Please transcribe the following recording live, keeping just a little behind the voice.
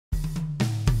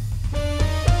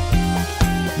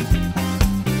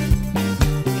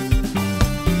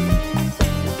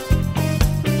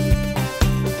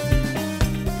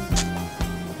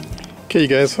Okay, you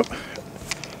guys,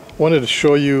 wanted to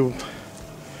show you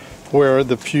where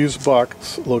the fuse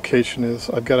box location is.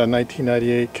 I've got a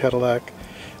 1998 Cadillac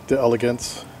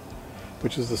Deville,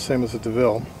 which is the same as the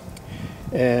Deville,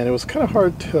 and it was kind of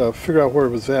hard to figure out where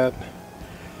it was at,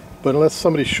 but unless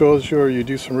somebody shows you or you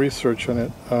do some research on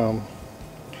it,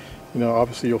 you know,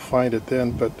 obviously you'll find it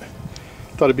then, but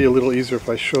I thought it'd be a little easier if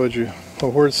I showed you.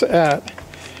 Well, where it's at,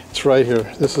 it's right here.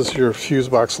 This is your fuse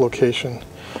box location.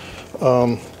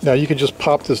 Now you can just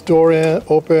pop this door in,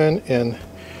 open, and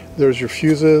there's your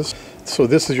fuses. So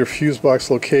this is your fuse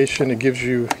box location. It gives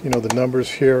you, the numbers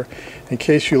here. In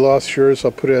case you lost yours,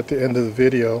 I'll put it at the end of the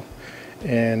video,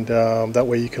 and that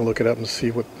way you can look it up and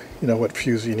see what, what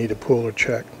fuse you need to pull or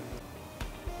check.